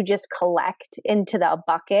you do just collect into the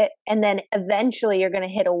bucket. And then eventually you're going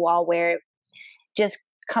to hit a wall where it just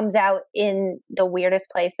comes out in the weirdest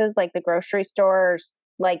places, like the grocery store, or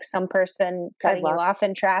like some person cutting you off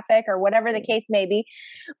in traffic, or whatever the case may be.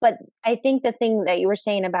 But I think the thing that you were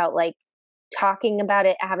saying about like talking about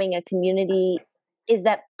it, having a community, is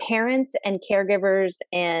that parents and caregivers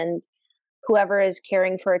and whoever is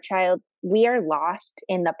caring for a child, we are lost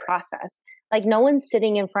in the process. Like, no one's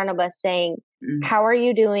sitting in front of us saying, how are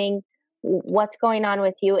you doing? What's going on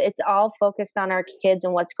with you? It's all focused on our kids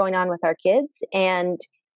and what's going on with our kids. And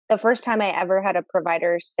the first time I ever had a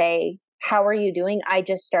provider say, how are you doing? I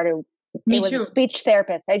just started, Me too. A speech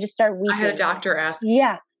therapist. I just started weeping. I had a doctor ask.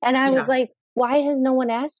 Yeah. And I was like, why has no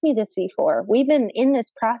one asked me this before? We've been in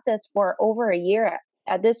this process for over a year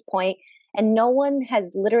at this point, and no one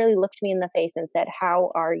has literally looked me in the face and said,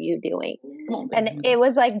 how are you doing? And it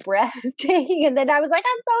was like breathtaking. And then I was like,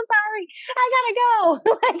 I'm so sorry. I gotta go.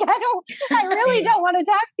 Like, I really don't want to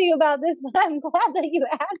talk to you about this, but I'm glad that you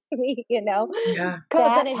asked me, Yeah.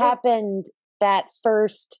 That happened. That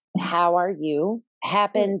first, how are you,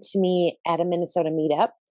 happened to me at a Minnesota meetup.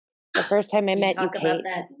 The first time I met you, Kate. About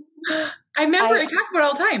that. I remember I talk about it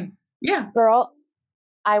all the time. Yeah. Girl,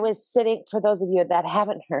 I was sitting, for those of you that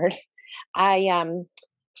haven't heard, I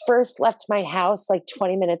first left my house like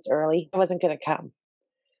 20 minutes early. I wasn't going to come.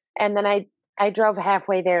 And then I drove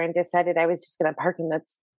halfway there and decided I was just going to park in the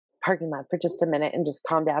parking lot for just a minute and just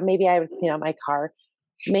calm down. Maybe I would clean out my car.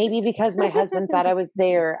 Maybe because my husband thought I was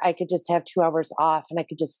there, I could just have 2 hours off and I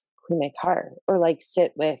could just clean my car or like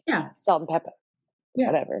sit with salt and pepper,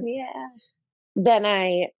 whatever. Yeah. Then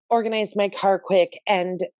I organized my car quick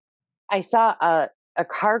and I saw a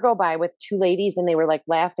car go by with 2 ladies and they were like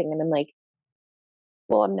laughing. And I'm like,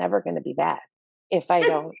 well, I'm never going to be that if I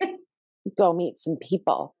don't go meet some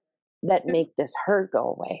people that make this hurt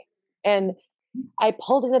go away. And I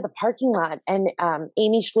pulled into the parking lot and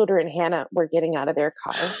Amy Schluter and Hannah were getting out of their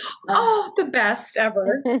car. Oh, the best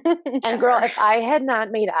ever. And girl, if I had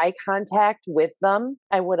not made eye contact with them,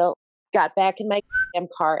 I would have got back in my damn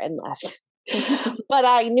car and left. But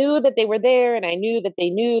I knew that they were there and I knew that they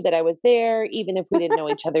knew that I was there, even if we didn't know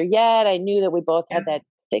each other yet. I knew that we both had that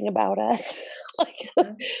thing about us,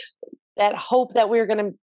 like that hope that we were going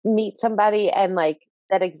to meet somebody and like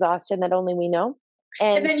that exhaustion that only we know.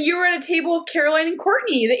 And then you were at a table with Caroline and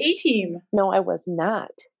Courtney, the A-team. No, I was not.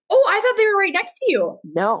 Oh, I thought they were right next to you.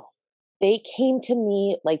 No, they came to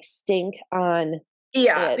me like stink on.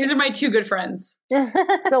 Yeah, these are my 2 good friends.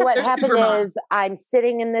 So what happened is I'm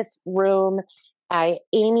sitting in this room.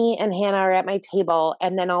 Amy and Hannah are at my table.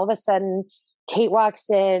 And then all of a sudden, Kate walks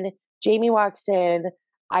in, Jamie walks in.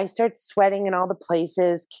 I start sweating in all the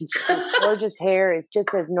places because Kate's gorgeous hair is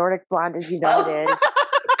just as Nordic blonde as you know it is.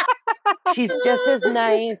 She's just as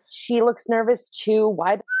nice. She looks nervous too.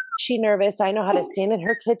 Why the is she nervous? I know how to stand in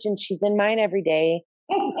her kitchen. She's in mine every day.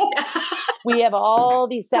 We have all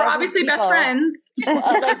these We're obviously people. Best friends.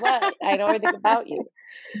 Like what? I know everything about you.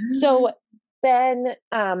 So then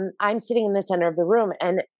I'm sitting in the center of the room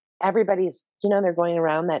and everybody's, they're going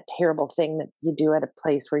around that terrible thing that you do at a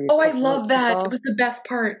place where you're I love that. People. It was the best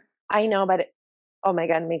part. I know, but oh my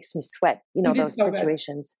God, it makes me sweat. Those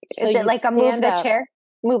situations. So is it like a move the chair?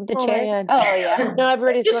 Move the chair? Oh, yeah. No,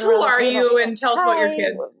 everybody's just who are you and tell us about your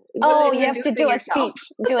kid. Oh, you have to do a speech.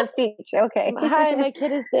 Do a speech. Okay. Hi, my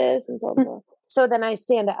kid is this and blah, blah. So then I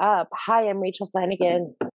stand up. Hi, I'm Rachel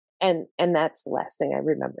Flanagan. And that's the last thing I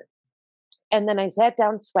remember. And then I sat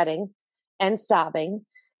down sweating and sobbing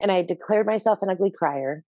and I declared myself an ugly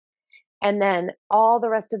crier. And then all the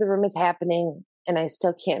rest of the room is happening and I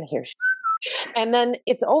still can't hear shit. And then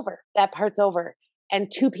it's over. That part's over. And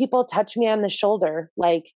 2 people touch me on the shoulder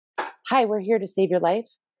like, hi, we're here to save your life.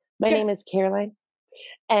 My name is Caroline.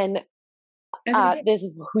 And this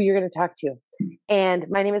is who you're going to talk to. And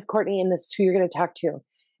my name is Courtney, and this is who you're going to talk to.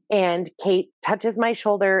 And Kate touches my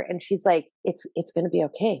shoulder, and she's like, it's going to be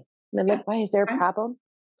okay. And I'm like, why? Is there a problem?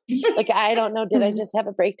 Like, I don't know. Did I just have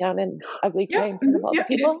a breakdown and ugly crying in front of all the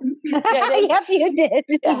people? Yep, you did.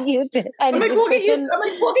 Yeah. You did. And I'm like, we'll get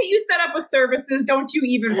you set up with services. Don't you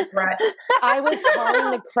even fret. I was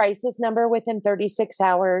calling the crisis number within 36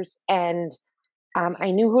 hours, and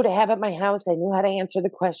I knew who to have at my house. I knew how to answer the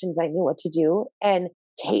questions. I knew what to do. And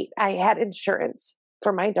Kate, I had insurance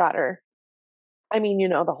for my daughter. I mean,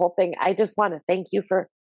 the whole thing. I just want to thank you for.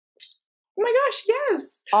 Oh my gosh,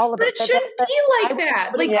 yes. All of but it shouldn't be like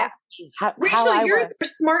that. Like, Rachel, you're a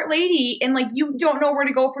smart lady and like you don't know where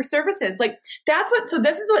to go for services. Like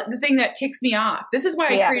this is what the thing that ticks me off. This is why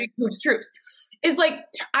I created Hoops Troops. Is like,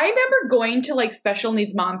 I remember going to like special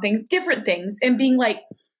needs mom things, different things, and being like,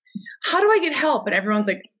 how do I get help? And everyone's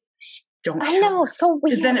like, don't I know, so weird.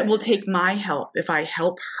 Because then it will take my help. If I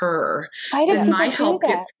help her, then my help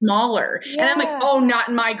gets smaller. Yeah. And I'm like, oh, not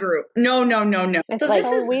in my group. No. It's so this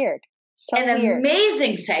is weird. So weird.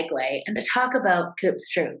 Amazing segue and to talk about Coops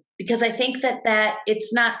Troop, because I think that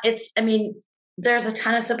there's a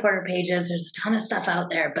ton of supporter pages, there's a ton of stuff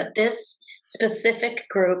out there, but this specific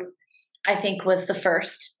group, I think, was the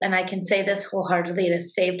first, and I can say this wholeheartedly, it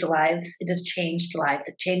has saved lives, it has changed lives,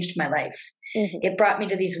 it changed my life. Mm-hmm. It brought me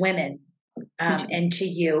to these women and to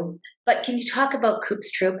you. But can you talk about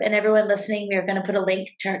Coops Troop? And everyone listening, we are going to put a link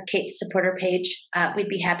to Kate's supporter page. We'd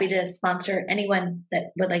be happy to sponsor anyone that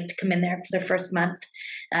would like to come in there for their first month.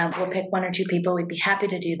 We'll pick 1 or 2 people. We'd be happy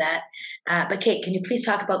to do that. But Kate, can you please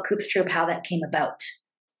talk about Coops Troop, how that came about?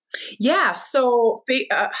 Yeah, so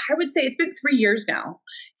I would say it's been 3 years now,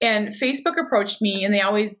 and Facebook approached me, and they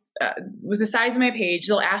always was the size of my page.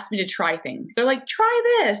 They'll ask me to try things. They're like, try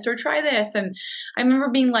this or try this, and I remember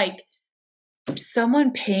being like,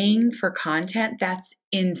 someone paying for content, that's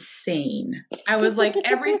insane. I was like,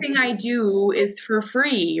 everything I do is for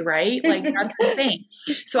free, right? Like, that's insane.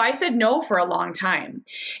 So I said no for a long time.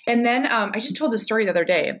 And then I just told this story the other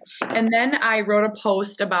day. And then I wrote a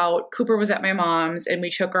post about Cooper was at my mom's and we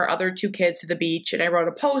took our other 2 kids to the beach. And I wrote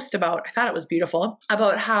a post about, I thought it was beautiful,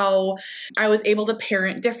 about how I was able to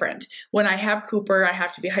parent different. When I have Cooper, I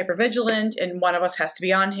have to be hypervigilant and one of us has to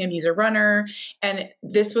be on him. He's a runner. And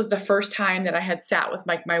this was the first time that I had sat with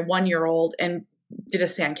my 1-year-old and did a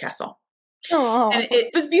sandcastle. Oh. And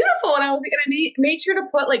it was beautiful. And I was like, and I made sure to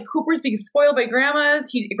put like Cooper's being spoiled by grandma,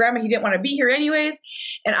 he didn't want to be here anyways.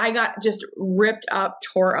 And I got just ripped up,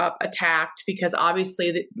 tore up, attacked because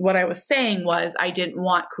obviously what I was saying was I didn't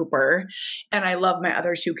want Cooper and I love my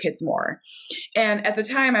other 2 kids more. And at the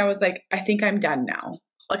time I was like, I think I'm done now.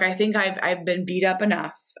 Like, I think I've been beat up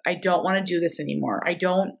enough. I don't want to do this anymore. I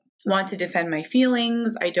don't want to defend my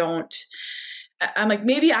feelings. I'm like,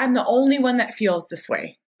 maybe I'm the only one that feels this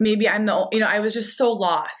way. Maybe I'm I was just so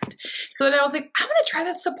lost. So then I was like, I'm going to try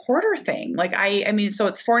that supporter thing. Like, I mean, so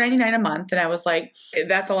it's $4.99 a month. And I was like,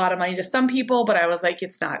 that's a lot of money to some people, but I was like,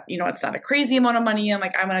 it's not, it's not a crazy amount of money. I'm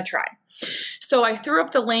like, I'm going to try. So I threw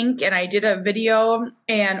up the link and I did a video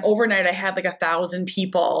and overnight I had like 1,000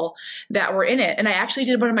 people that were in it. And I actually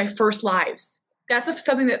did one of my first lives. That's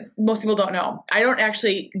something that most people don't know.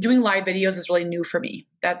 Doing live videos is really new for me.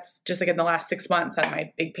 That's just like in the last 6 months on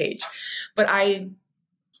my big page. But I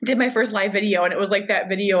did my first live video and it was like that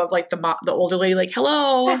video of like the older lady, like,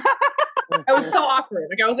 hello. I was so awkward.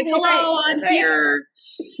 Like I was like, hello, I'm here.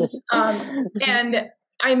 And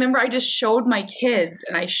I remember I just showed my kids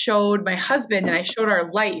and I showed my husband and I showed our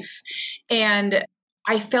life. And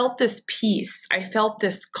I felt this peace. I felt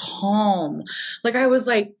this calm. Like I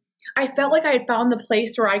felt like I had found the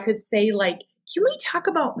place where I could say like, can we talk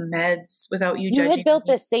about meds without you judging? You had built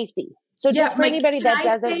me? this safety. So just for anybody that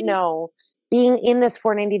doesn't know, being in this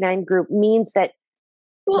 $4.99 group means that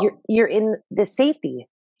you're in the safety.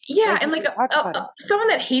 Yeah. And like someone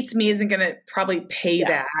that hates me isn't going to probably pay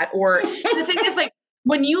that. Or the thing is like,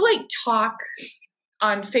 when you like talk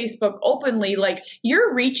on Facebook openly, like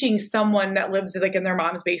you're reaching someone that lives like in their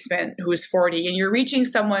mom's basement who's 40 and you're reaching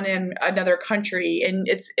someone in another country. And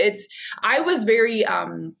I was very,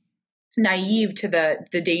 naive to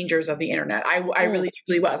the dangers of the internet. I really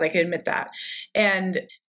truly was. I can admit that. And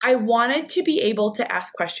I wanted to be able to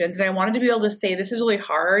ask questions and I wanted to be able to say, this is really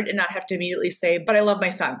hard and not have to immediately say, but I love my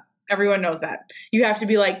son. Everyone knows that. You have to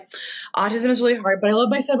be like, autism is really hard, but I love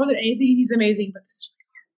my son more than anything. He's amazing, but this is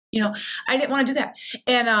really hard. I didn't want to do that.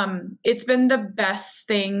 And it's been the best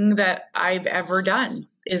thing that I've ever done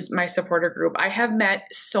is my supporter group. I have met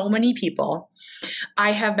so many people.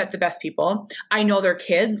 I have met the best people. I know their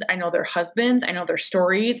kids. I know their husbands. I know their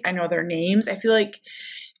stories. I know their names. I feel like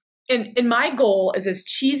and my goal is, as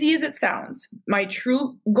cheesy as it sounds, my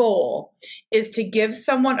true goal is to give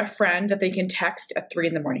someone a friend that they can text at 3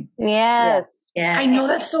 a.m. Yes. Yeah. I know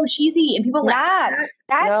that's so cheesy and people laugh.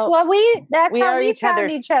 That's how we found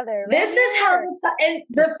each other. This is how, and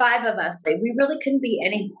the 5 of us, we really couldn't be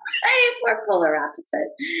any more polar opposite.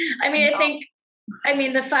 I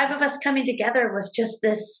mean, the 5 of us coming together was just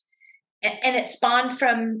this, and it spawned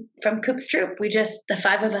from Coop's Troop. The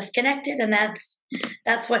 5 of us connected, and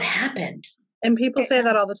that's what happened. And people say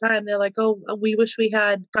that all the time. They're like, "Oh, we wish we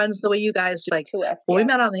had friends the way you guys do." Like, we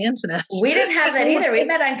met on the internet. We didn't have that either. We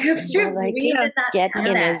met on Coop's Troop. Like, we did not get have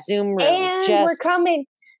in that. a Zoom room, and we're coming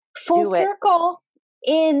full circle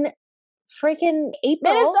in freaking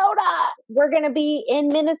April, Minnesota. We're gonna be in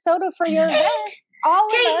Minnesota for your event. All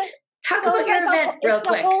of us. Talk about your event real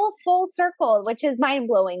quick. It's a whole full circle, which is mind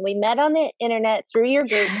blowing. We met on the internet through your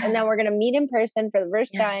group, and then we're going to meet in person for the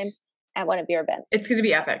first time at one of your events. It's going to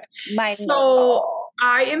be epic. So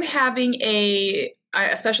I am having a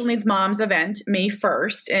special needs moms event May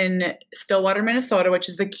 1st in Stillwater, Minnesota, which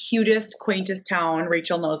is the cutest, quaintest town.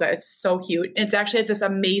 Rachel knows that. It's so cute. It's actually at this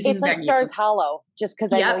amazing It's like venue. Stars Hollow, just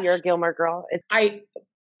because I know you're a Gilmore girl. I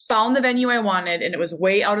found the venue I wanted and it was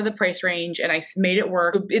way out of the price range and I made it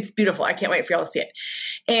work. It's beautiful. I can't wait for y'all to see it.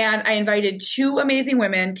 And I invited 2 amazing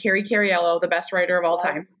women, Carrie Cariello, the best writer of all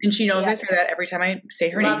time. And she knows I say that every time I say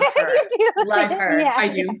her name. Love her. I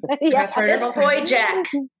do. This boy, Jack.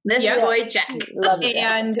 Boy, Jack. Love it.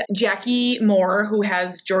 And Jackie Moore, who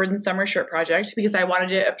has Jordan's Summer Shirt Project, because I wanted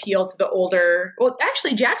to appeal to the older, well,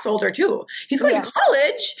 actually Jack's older too. He's going to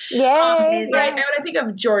college. Yay. But when I think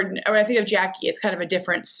of Jordan, when I think of Jackie, it's kind of a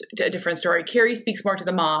different story. Carrie speaks more to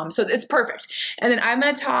the mom. So it's perfect. And then I'm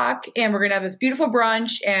going to talk and we're going to have this beautiful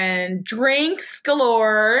brunch and drinks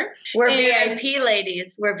galore. We're VIP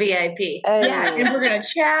ladies. We're VIP. Yeah. And we're going to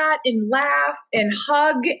chat and laugh and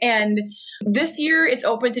hug. And this year it's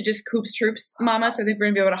open went to just Coops Troops Mama, so I think we're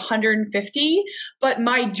going to be about 150. But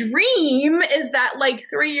my dream is that like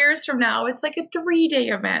 3 years from now, it's like a 3-day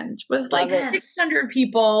event with like 600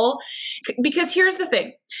 people. Because here's the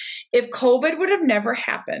thing. If COVID would have never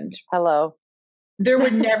happened. Hello. There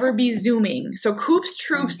would never be Zooming. So Coops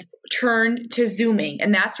Troops turned to Zooming.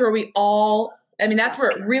 And that's where that's where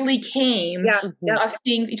it really came, us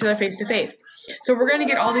seeing each other face to face. So we're going to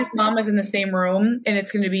get all these mamas in the same room, and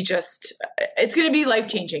it's going to be it's going to be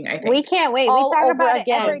life-changing, I think. We can't wait. We talk about it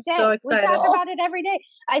every day. So excited. We talk about it every day.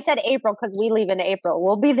 I said April because we leave in April.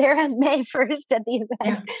 We'll be there on May 1st at the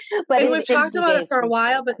event. Yeah. But we've talked about it for a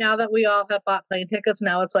while, but now that we all have bought plane tickets,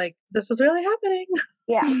 now it's like, this is really happening.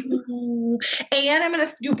 Yeah. And I'm going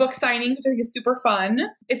to do book signings, which I think is super fun.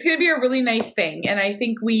 It's going to be a really nice thing. And I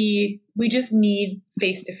think we just need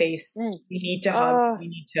face-to-face. We need to hug. We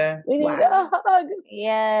need to hug.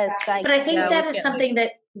 Yes. But I think that is something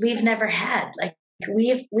that we've never had. Like,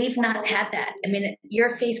 we've not had that. I mean, your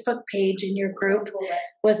Facebook page and your group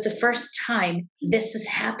was the first time this has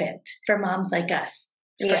happened for moms like us,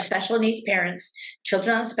 for special needs parents,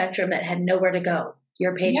 children on the spectrum that had nowhere to go.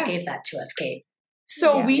 Your page gave that to us, Kate.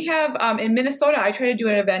 So we have, in Minnesota, I try to do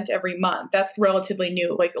an event every month. That's relatively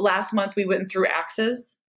new. Like last month we went through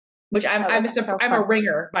Axes, which I'm a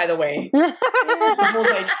ringer, by the way.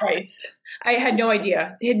 Twice. I had no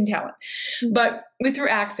idea, hidden talent. But we threw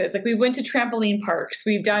Axes. Like we went to trampoline parks.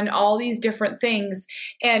 We've done all these different things.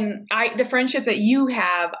 And the friendship that you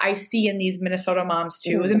have, I see in these Minnesota moms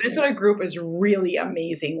too. The Minnesota group is really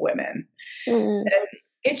amazing women. And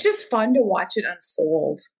it's just fun to watch it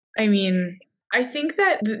unfold. I mean, I think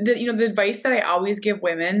that the advice that I always give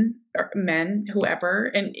women or men, whoever,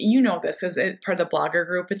 and you know this as part of the blogger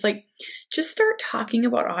group, it's like, just start talking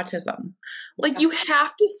about autism. Like you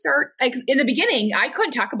have to start. Like in the beginning, I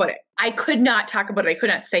couldn't talk about it. I could not talk about it. I could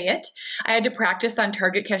not say it. I had to practice on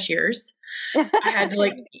Target cashiers. I had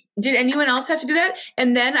to did anyone else have to do that?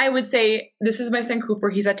 And then I would say, this is my son Cooper.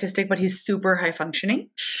 He's autistic, but he's super high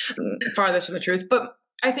functioning. Farthest from the truth. But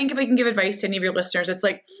I think if I can give advice to any of your listeners, it's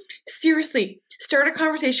like, seriously, start a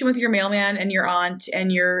conversation with your mailman and your aunt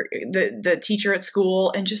and the teacher at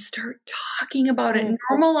school and just start talking about it.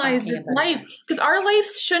 Normalize this life. Because our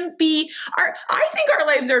lives shouldn't be, I think our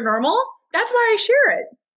lives are normal. That's why I share it.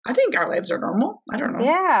 I think our lives are normal. I don't know.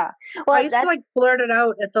 Yeah. Well, I used to blurt it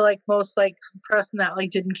out at the most person that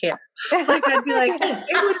didn't care. I'd be like,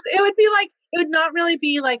 it would not really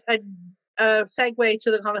be like a segue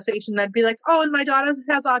to the conversation. I'd be like, oh, and my daughter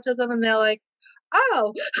has autism, and they're like,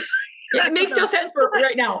 oh, it makes no sense for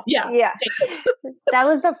right now. Yeah. That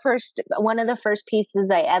was one of the first pieces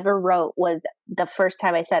I ever wrote. Was the first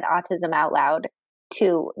time I said autism out loud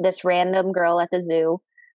to this random girl at the zoo.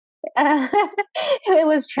 It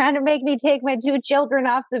was trying to make me take my 2 children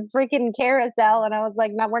off the freaking carousel, and I was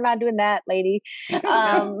like, no, we're not doing that, lady.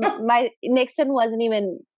 My Nixon wasn't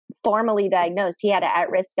even formally diagnosed. He had an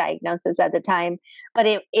at-risk diagnosis at the time, but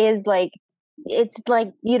it's like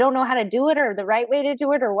you don't know how to do it or the right way to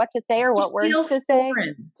do it or what to say or what words to say.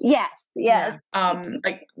 Yes. Yeah.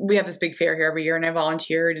 We have this big fair here every year, and I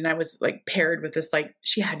volunteered, and I was paired with this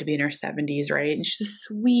she had to be in her 70s, right? And she's the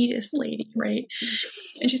sweetest lady, right?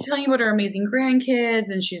 And she's telling me about her amazing grandkids,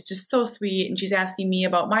 and she's just so sweet, and she's asking me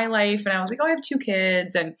about my life, and I was like, oh, I have 2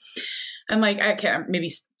 kids, and I'm like, I can't,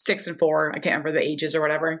 maybe 6 and 4, I can't remember the ages or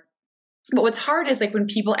whatever. But what's hard is when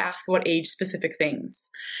people ask about age specific things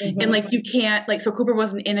and you can't so Cooper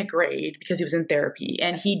wasn't in a grade because he was in therapy,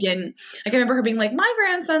 and he didn't, I remember her being like, my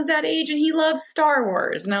grandson's that age and he loves Star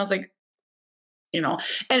Wars. And I was like,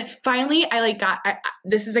 and finally I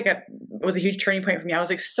this is it was a huge turning point for me. I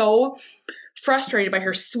was so frustrated by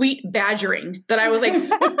her sweet badgering that I was like,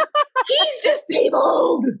 he's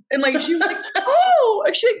disabled. And she was like, oh,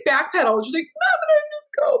 she backpedaled. She's like, no, but I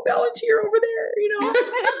just go volunteer over there,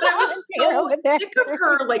 But I was so sick of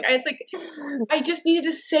her. I just needed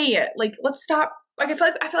to say it. Let's stop. I feel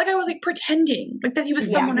like I was pretending that he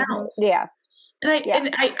was someone else. Yeah. And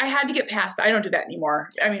I had to get past that. I don't do that anymore.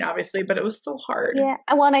 I mean, obviously, but it was so hard. Yeah.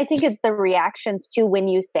 Well, and I think it's the reactions too when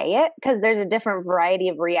you say it, because there's a different variety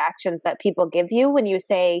of reactions that people give you when you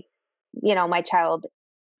say, my child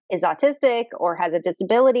is autistic or has a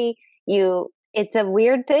disability. It's a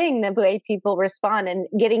weird thing the way people respond, and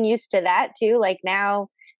getting used to that too. Now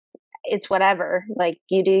it's whatever,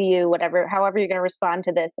 you do you, whatever, however you're going to respond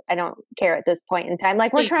to this. I don't care at this point in time.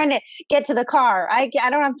 We're trying to get to the car. I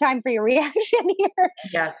don't have time for your reaction here.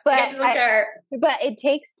 Yes. But it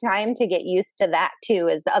takes time to get used to that too,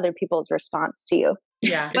 as the other people's response to you.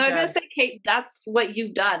 Yeah. But I was going to say, Kate, that's what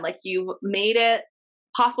you've done. You've made it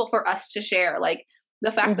possible for us to share.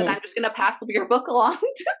 The fact that I'm just going to pass your book along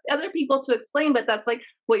to other people to explain, but that's like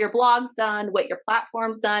what your blog's done, what your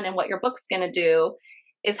platform's done, and what your book's going to do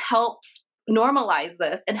is helps normalize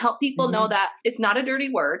this and help people know that it's not a dirty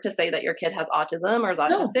word to say that your kid has autism or is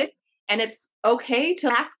autistic. And it's okay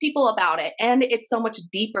to ask people about it. And it's so much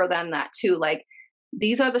deeper than that too. Like,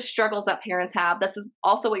 these are the struggles that parents have. This is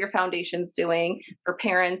also what your foundation's doing for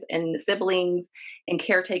parents and siblings and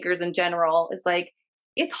caretakers in general. Is like,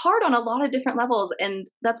 it's hard on a lot of different levels, and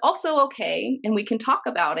that's also okay. And we can talk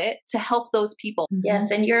about it to help those people.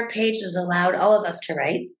 Yes. And your page has allowed all of us to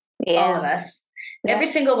write. All of us. Every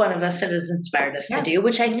single one of us, it has inspired us to do,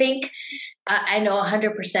 which I think I know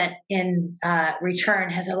 100% in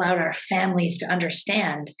return has allowed our families to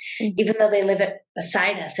understand, even though they live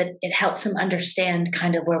beside us, it helps them understand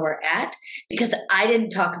kind of where we're at, because I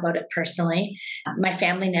didn't talk about it personally. My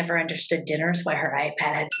family never understood dinners, why her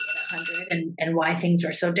iPad had to be at 100 and why things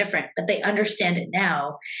were so different, but they understand it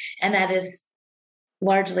now. And that is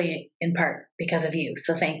largely in part because of you.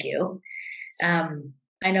 So thank you.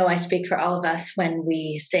 I know I speak for all of us when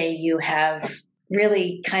we say you have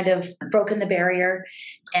really kind of broken the barrier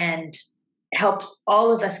and helped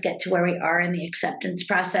all of us get to where we are in the acceptance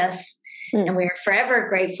process. And we are forever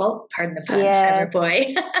grateful, pardon the pun, Forever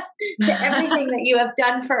Boy, to everything that you have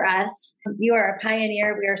done for us. You are a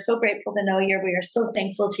pioneer. We are so grateful to know you. We are so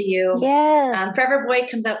thankful to you. Yes. Forever Boy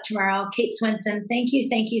comes out tomorrow. Kate Swenson, thank you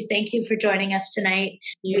for joining us tonight.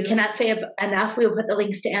 We cannot say enough. We will put the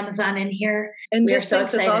links to Amazon in here. And we are so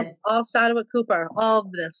excited. All started with Cooper. All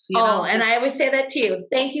of this. You know, and I always say that to you.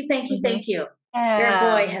 Thank you. Your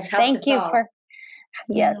boy has helped us all.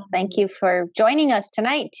 Thank you for joining us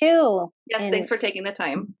tonight too. Yes, thanks for taking the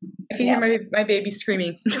time. I can hear my baby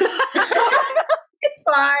screaming. It's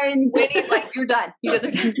fine. Waiting, like, you're done. You guys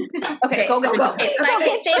are done. Okay, go. Okay,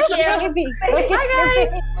 thank you. Bye, guys.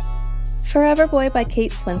 Forever Boy by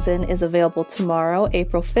Kate Swenson is available tomorrow,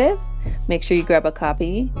 April 5th. Make sure you grab a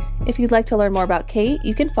copy. If you'd like to learn more about Kate,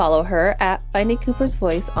 you can follow her at Finding Cooper's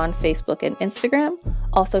Voice on Facebook and Instagram.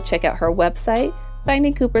 Also check out her website,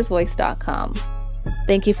 findingcoopersvoice.com.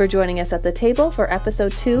 Thank you for joining us at the table for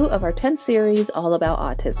episode 2 of our 10th series all about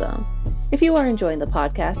autism. If you are enjoying the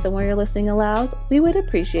podcast and where you're listening allows, we would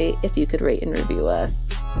appreciate if you could rate and review us.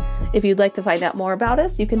 If you'd like to find out more about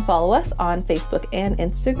us, you can follow us on Facebook and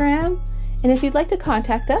Instagram. And if you'd like to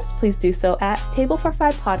contact us, please do so at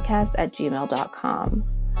table45podcast@gmail.com.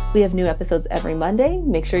 We have new episodes every Monday.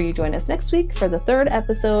 Make sure you join us next week for the 3rd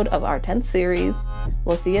episode of our 10th series.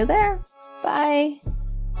 We'll see you there. Bye.